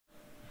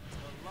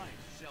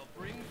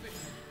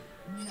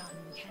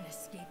can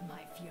escape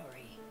my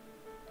fury.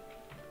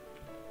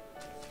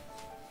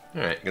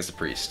 Alright, against the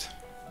priest.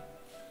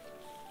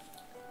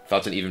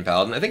 Thoughts on Even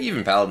Paladin? I think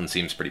Even Paladin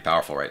seems pretty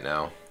powerful right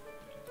now.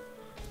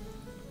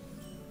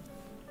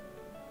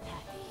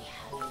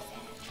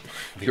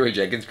 Leroy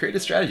Jenkins, create a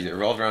strategy that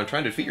revolves around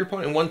trying to defeat your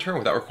opponent in one turn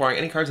without requiring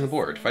any cards on the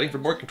board. Fighting for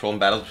board control in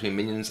battles between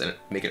minions and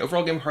make an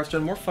overall game of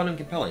Hearthstone more fun and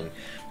compelling.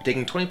 But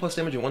taking 20 plus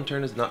damage in one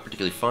turn is not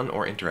particularly fun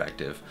or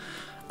interactive.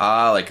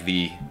 Ah, like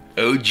the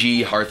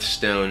OG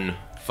Hearthstone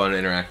fun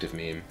interactive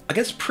meme.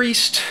 Against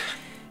Priest,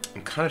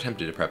 I'm kind of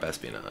tempted to prep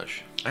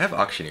Espionage. I have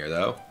Auctioneer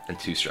though, and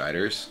 2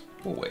 Striders.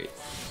 We'll wait.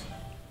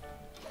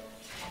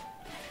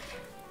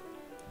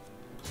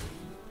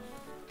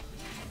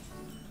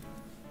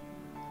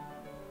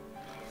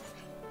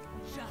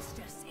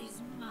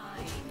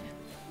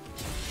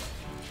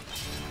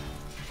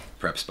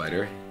 Prep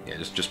Spider. Yeah,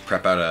 just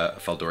prep out a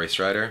Faldori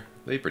Strider.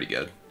 That'd be pretty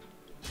good.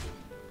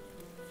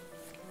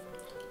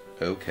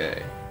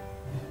 Okay.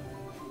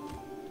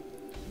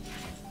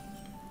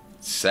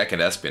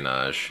 Second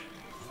Espionage.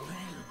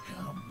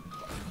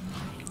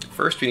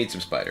 First we need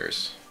some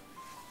spiders.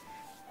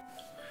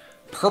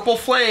 Purple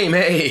Flame,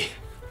 hey!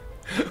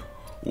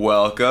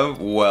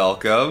 Welcome,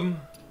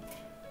 welcome.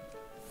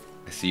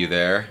 I see you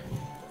there.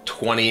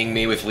 20ing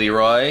me with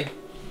Leroy.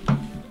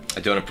 I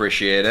don't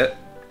appreciate it.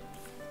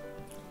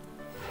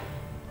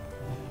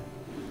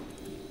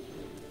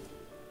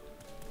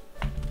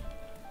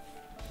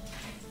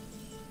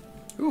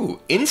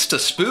 Ooh,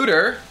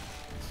 Insta-Spooter!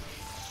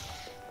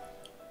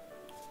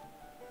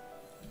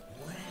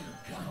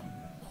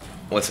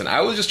 Listen,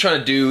 I was just trying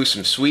to do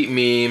some sweet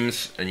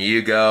memes, and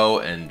you go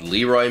and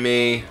Leroy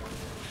me.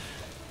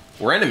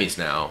 We're enemies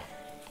now.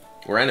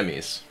 We're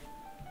enemies.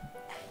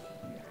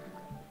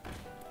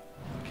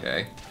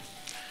 Okay.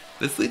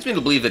 This leads me to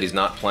believe that he's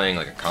not playing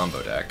like a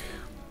combo deck,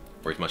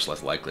 or he's much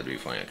less likely to be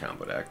playing a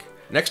combo deck.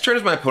 Next turn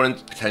is my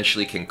opponent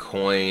potentially can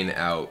coin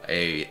out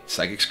a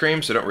Psychic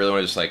Scream, so I don't really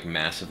want to just like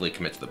massively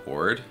commit to the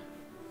board.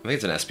 I think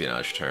it's an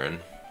Espionage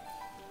turn.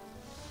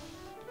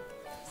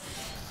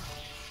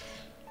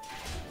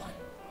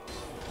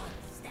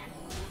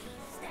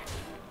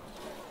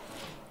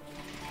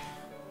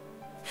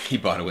 He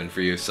bought a win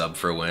for you, sub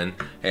for a win.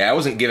 Hey, I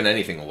wasn't giving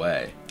anything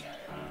away.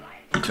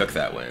 He took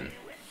that win.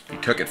 He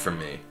took it from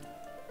me.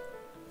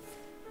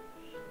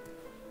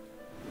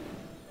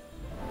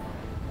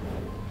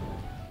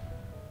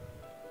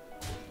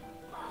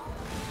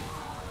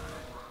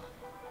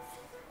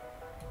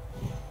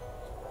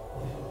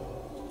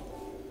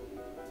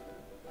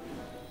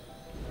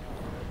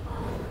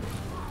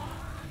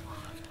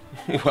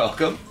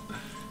 Welcome.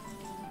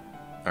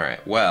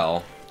 Alright,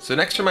 well, so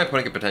next turn my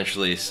opponent could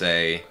potentially,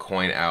 say,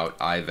 coin out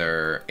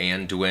either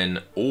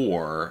Anduin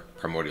or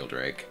Primordial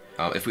Drake.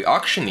 If we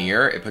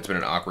Auctioneer, it puts him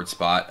in an awkward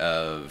spot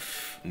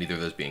of neither of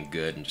those being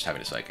good and just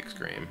having a Psychic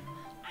Scream.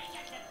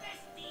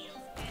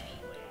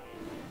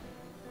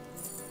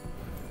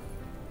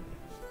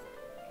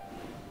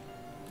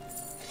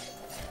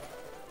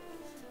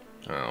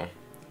 Oh.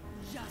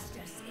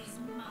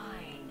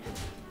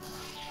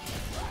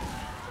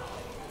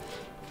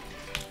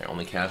 I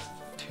only cast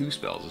 2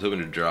 spells. I was hoping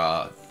to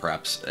draw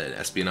perhaps an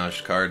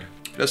Espionage card.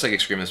 If it does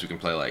Psychic Scream this, we can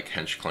play like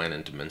Hench Clan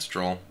into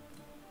Minstrel.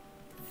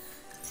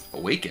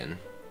 Awaken?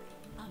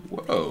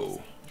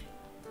 Whoa.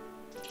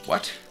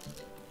 What?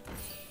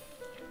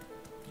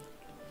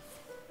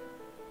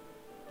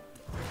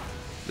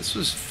 This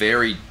was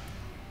very...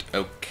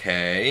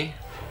 okay.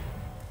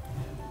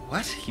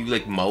 What? You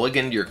like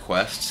mulliganed your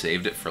quest,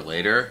 saved it for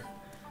later?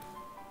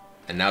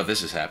 And now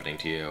this is happening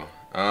to you.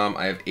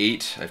 I have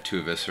 8, I have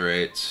 2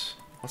 Eviscerates.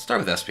 Let's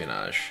start with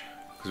Espionage,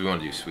 because we want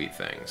to do sweet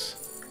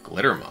things.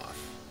 Glitter Moth.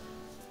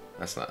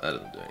 That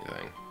doesn't do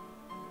anything.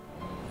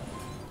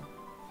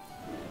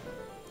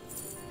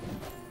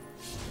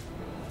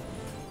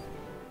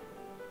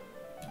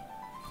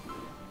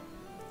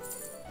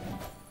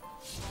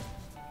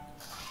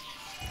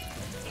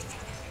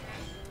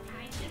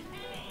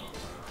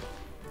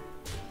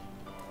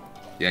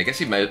 Yeah, I guess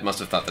he must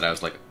have thought that I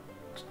was like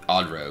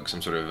Odd Rogue,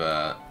 some sort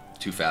of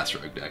too fast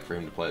rogue deck for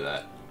him to play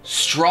that.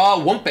 Straw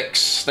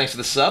Wumpix, thanks for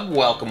the sub.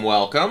 Welcome,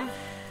 welcome.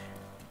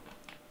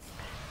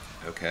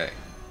 Okay.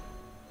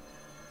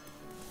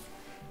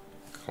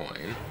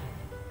 Coin.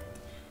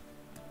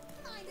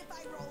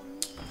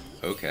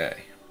 Okay.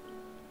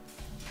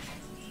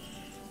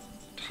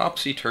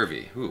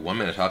 Topsy-Turvy. Ooh, 1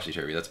 mana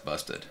Topsy-Turvy, that's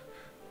busted.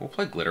 We'll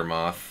play Glitter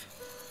Moth.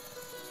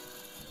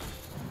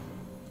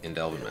 In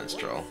Delvin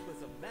Minstrel.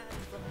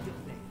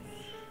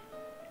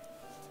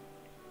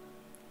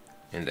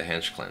 Into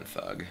Hench Clan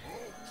Thug.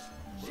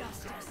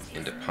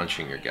 Into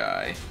punching your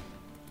guy.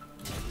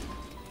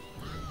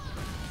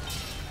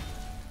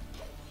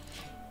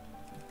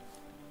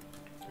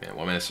 Man,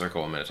 1 mana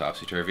Circle, 1 mana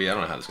Topsy-Turvy. I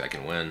don't know how this guy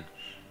can win.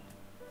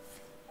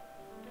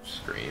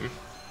 Scream.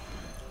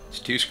 It's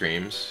 2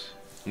 Screams.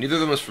 Neither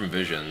of them was from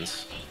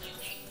Visions.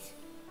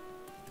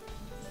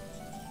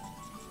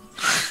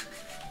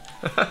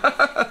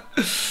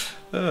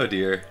 Oh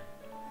dear.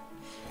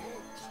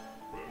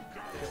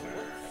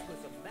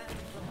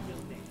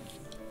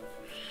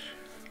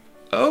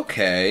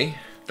 Okay,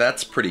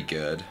 that's pretty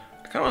good.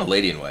 I kind of want a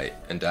Lady in White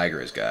and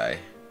dagger his guy.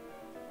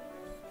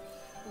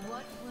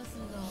 What was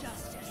lost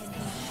justice can be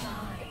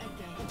found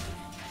again.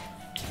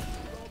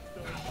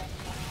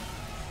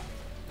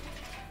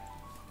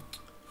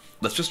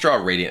 Let's just draw a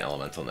Radiant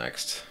Elemental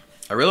next.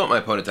 I really want my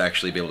opponent to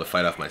actually be able to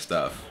fight off my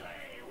stuff,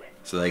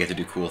 so that I get to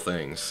do cool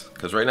things.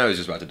 Because right now he's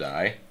just about to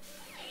die.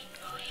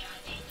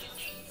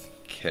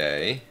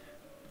 Okay.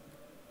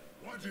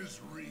 What is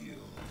real?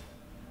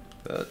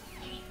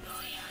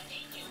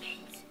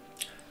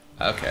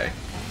 Okay.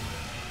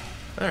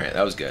 Alright,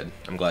 that was good.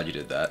 I'm glad you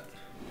did that.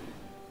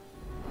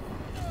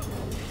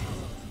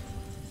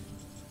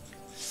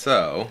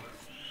 So...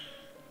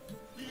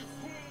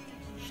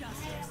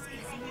 Justice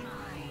is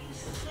mine.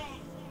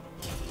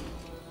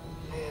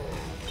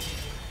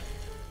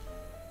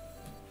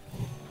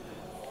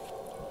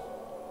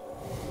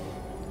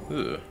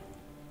 Ooh.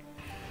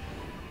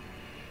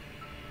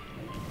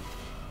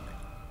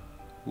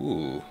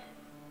 Ooh.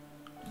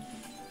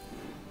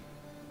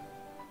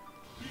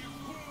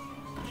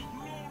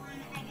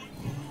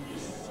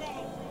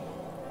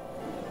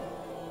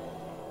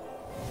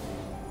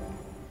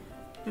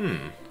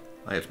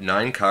 I have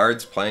 9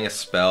 cards. Playing a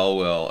spell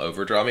will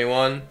overdraw me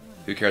 1.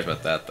 Who cares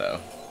about that, though?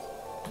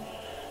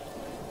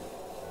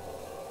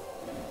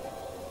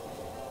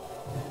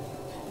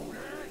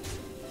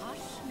 Hush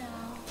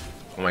now.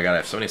 Oh my god, I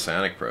have so many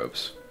Psionic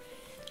Probes.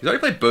 He's already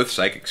played both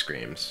Psychic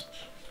Screams.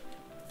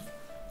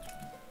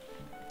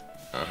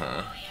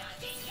 Uh-huh.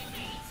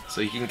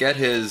 So he can get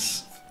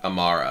his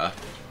Amara.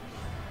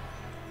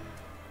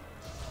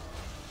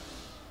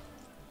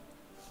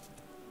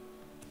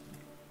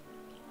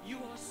 You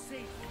are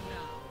safe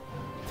now.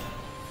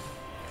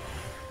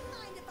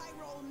 Mind if I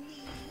roll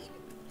need?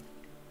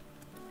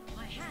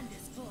 My hand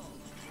is full.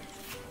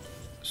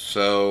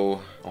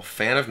 So, a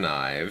fan of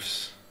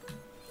knives.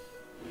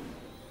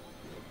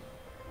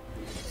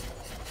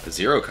 A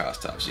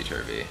 0-cost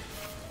Topsy-Turvy.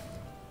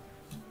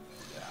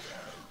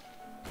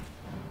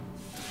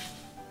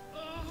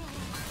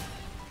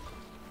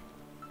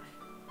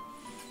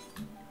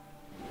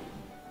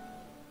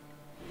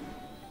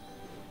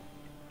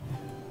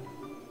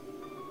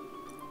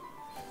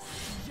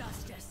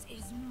 Justice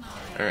is mine.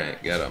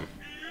 Alright, get him.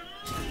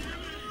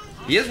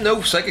 He has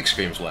no Psychic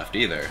Screams left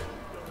either.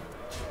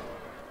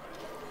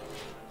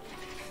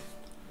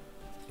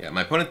 Yeah,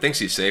 my opponent thinks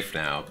he's safe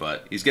now,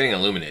 but he's getting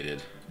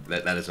illuminated.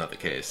 That is not the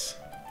case.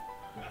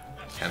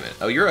 Damn it.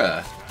 Oh, you're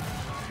a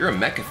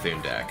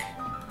Mechathune deck.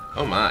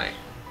 Oh my.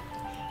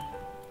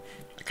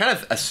 I kind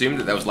of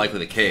assumed that was likely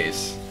the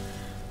case.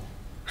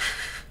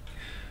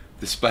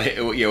 Despite,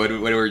 you know,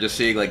 when we were just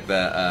seeing like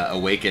the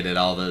Awaken and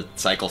all the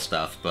cycle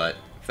stuff, but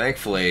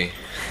thankfully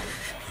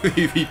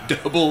the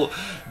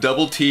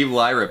double team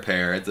Lyra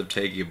pair ends up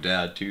taking him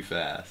down too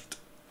fast.